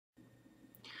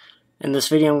In this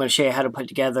video, I'm going to show you how to put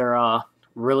together a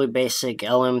really basic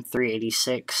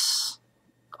lm386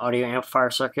 audio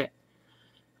amplifier circuit.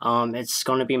 It's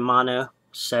going to be mono,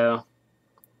 so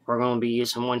we're going to be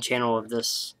using one channel of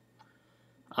this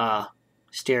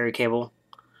stereo cable.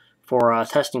 For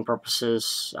testing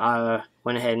purposes, I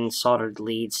went ahead and soldered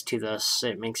leads to this.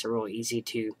 It makes it real easy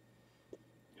to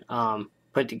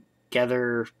put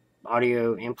together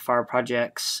audio amplifier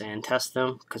projects and test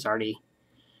them, because I already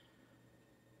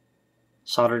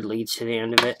soldered leads to the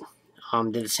end of it.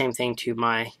 Did the same thing to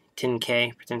my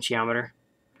 10K potentiometer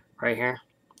right here.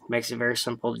 Makes it very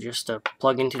simple just to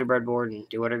plug into the breadboard and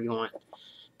do whatever you want.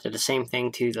 Did the same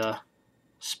thing to the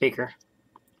speaker,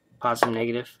 positive,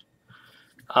 negative.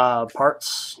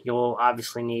 Parts, you'll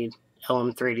obviously need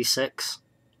lm386,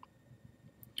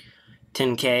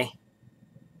 10K,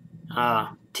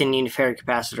 10 unifarad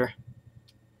capacitor,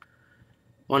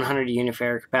 100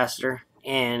 unifarad capacitor,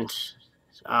 and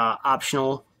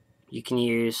optional, you can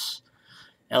use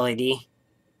LED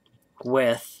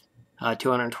with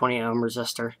 220 ohm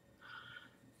resistor.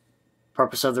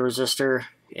 Purpose of the resistor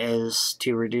is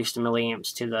to reduce the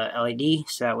milliamps to the LED,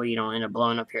 so that way you don't end up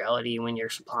blowing up your LED when you're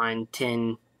supplying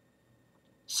 10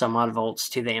 some odd volts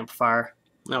to the amplifier.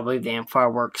 I believe the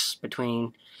amplifier works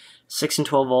between 6 and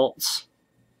 12 volts,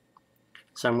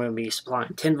 so I'm going to be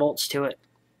supplying 10 volts to it,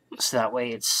 so that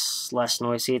way it's less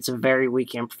noisy. It's a very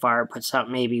weak amplifier, puts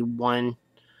out maybe 1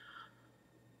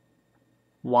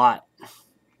 watt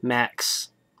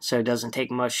max, so it doesn't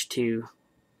take much to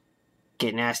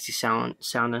get nasty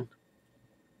sounding.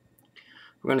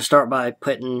 We're going to start by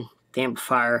putting the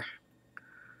amplifier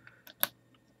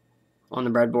on the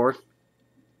breadboard.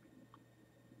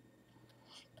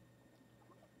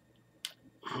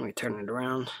 Let me turn it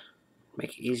around,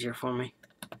 make it easier for me.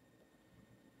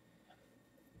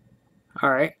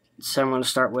 Alright, so I'm going to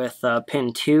start with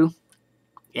pin 2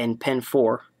 and pin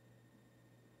 4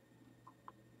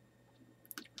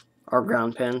 are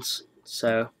ground pins,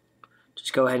 so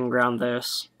just go ahead and ground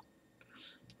those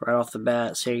right off the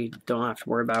bat so you don't have to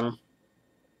worry about them.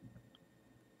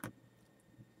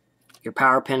 Your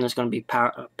power pin is going to be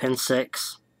pin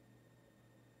 6,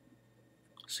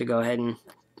 so go ahead and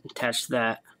attach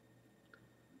that.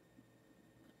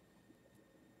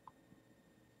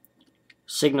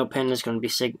 Signal pin is going to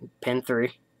be pin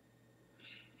 3,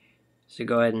 so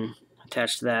go ahead and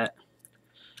attach that.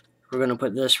 We're going to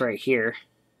put this right here,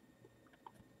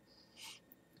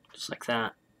 just like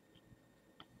that,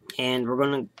 and we're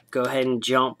going to go ahead and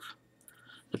jump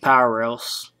the power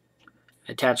rails,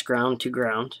 attach ground to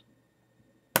ground.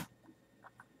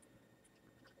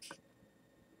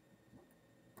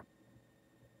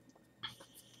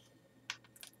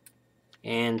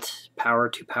 And power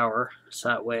to power, so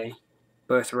that way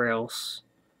both rails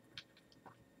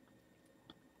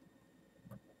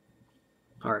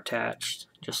are attached,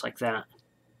 just like that.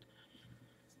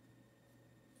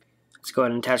 Let's go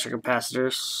ahead and attach our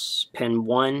capacitors, pin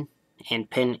 1 and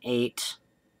pin 8,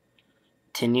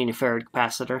 10 unifarad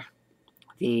capacitor.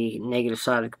 The negative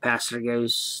side of the capacitor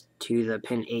goes to the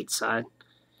pin 8 side,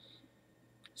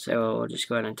 so we'll just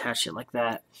go ahead and attach it like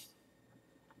that.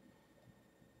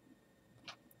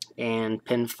 And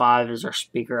pin 5 is our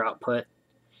speaker output,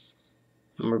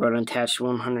 and we're going to attach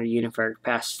 100 unifarad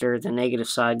capacitor, the negative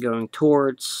side going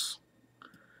towards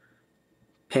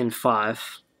pin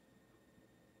 5.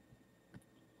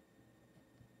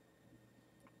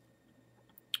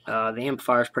 The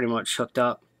amplifier is pretty much hooked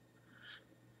up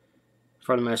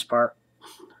for the most part.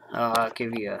 I'll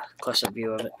give you a close-up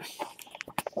view of it.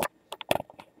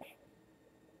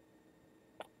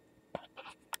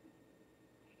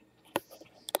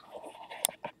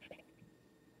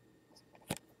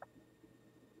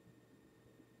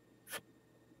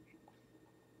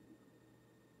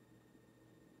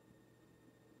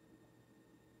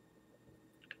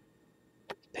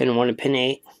 Pin 1 and pin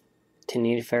 8, 10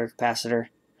 unifarad capacitor.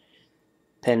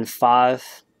 Pin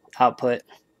 5, output,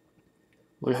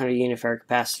 100 unifarad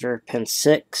capacitor. Pin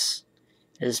 6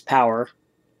 is power.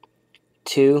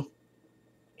 2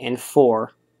 and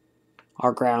 4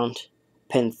 are ground.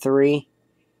 Pin 3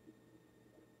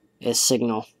 is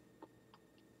signal.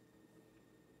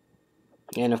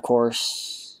 And of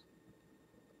course,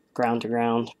 ground to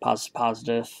ground, positive,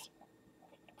 positive.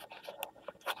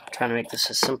 Trying to make this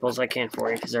as simple as I can for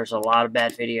you, because there's a lot of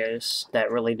bad videos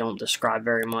that really don't describe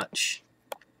very much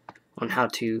on how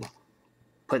to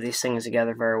put these things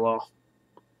together very well.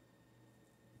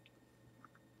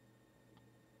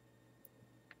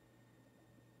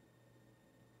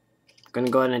 I'm going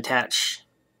to go ahead and attach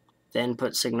the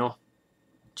input signal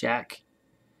jack.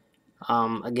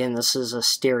 Again, this is a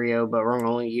stereo, but we're going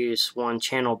to only use one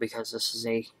channel because this is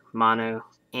a mono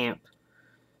amp.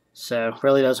 So it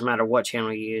really doesn't matter what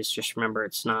channel you use, just remember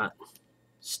it's not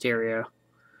stereo.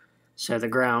 So the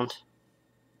ground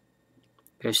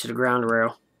goes to the ground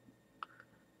rail,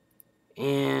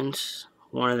 and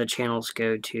one of the channels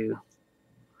go to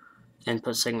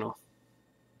input signal.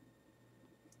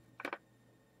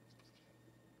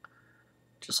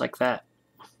 Just like that.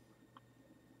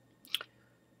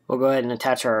 We'll go ahead and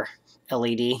attach our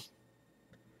LED.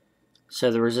 So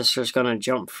the resistor is going to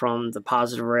jump from the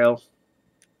positive rail,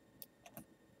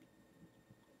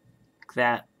 like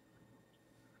that.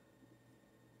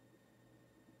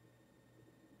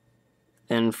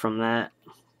 Then from that,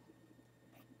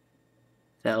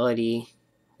 the LED,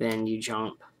 then you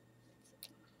jump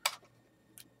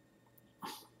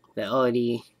the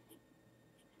LED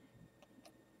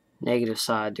negative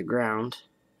side to ground.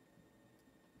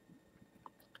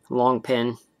 Long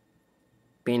pin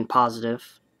being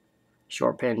positive,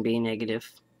 short pin being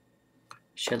negative.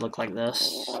 Should look like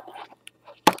this.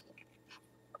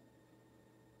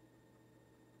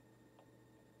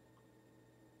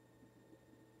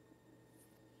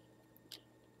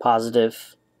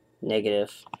 Positive,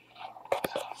 negative.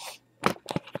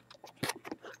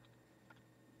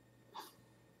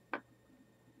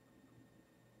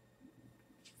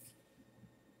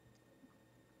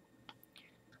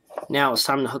 Now it's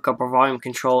time to hook up our volume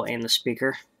control and the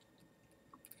speaker.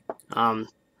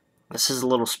 This is a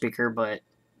little speaker, but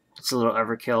it's a little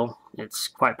overkill. It's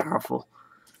quite powerful.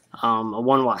 A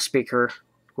 1-watt speaker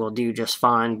will do just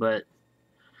fine, but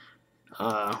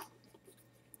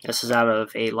this is out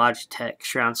of a Logitech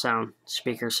surround sound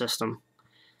speaker system,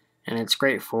 and it's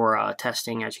great for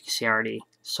testing. As you can see, I already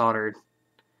soldered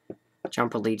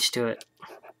jumper leads to it.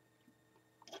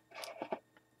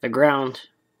 The ground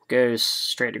goes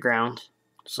straight to ground,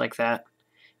 just like that,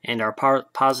 and our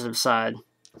positive side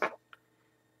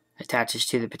attaches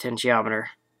to the potentiometer.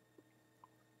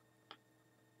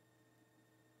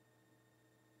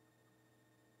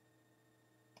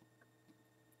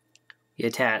 You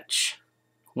attach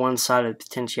one side of the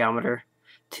potentiometer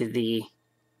to the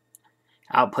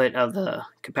output of the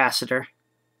capacitor.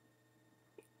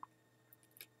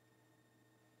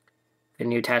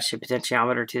 Then you attach the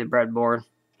potentiometer to the breadboard,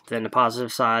 then the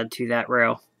positive side to that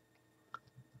rail,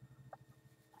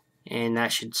 and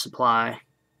that should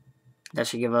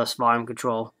give us volume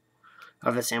control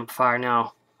of this amplifier.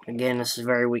 Now, again, this is a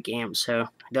very weak amp, so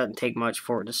it doesn't take much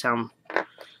for it to sound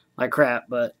like crap,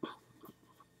 but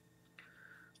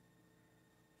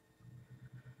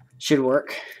should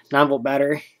work. 9-volt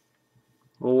battery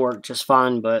will work just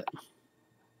fine, but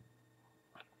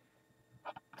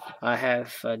I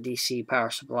have a DC power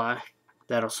supply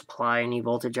that'll supply any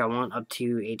voltage I want up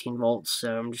to 18 volts,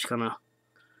 so I'm just gonna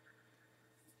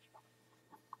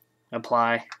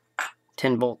apply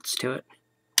 10 volts to it.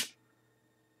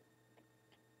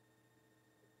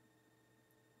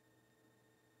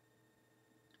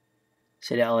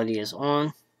 So the LED is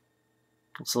on.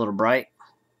 It's a little bright.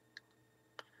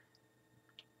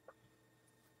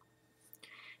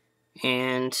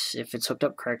 And if it's hooked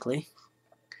up correctly,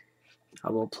 I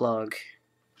will plug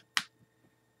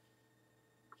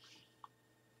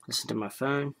this into my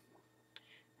phone,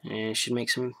 and it should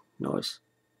make some noise.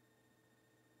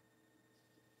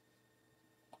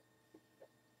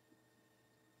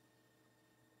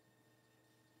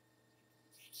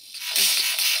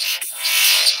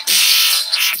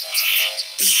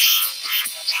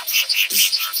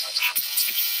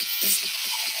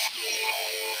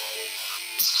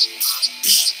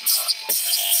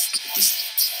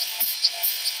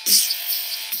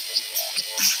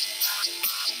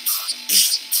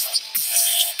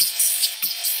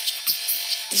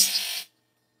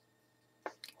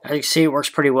 As you can see, it works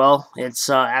pretty well. It's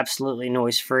absolutely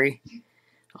noise free,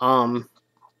 and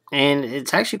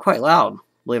it's actually quite loud,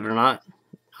 believe it or not.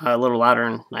 A little louder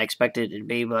than I expected it to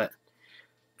be, but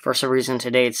for some reason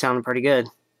today it sounded pretty good.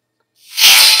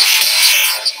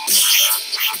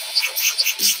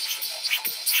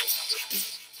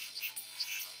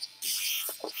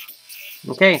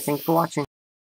 Okay, thanks for watching.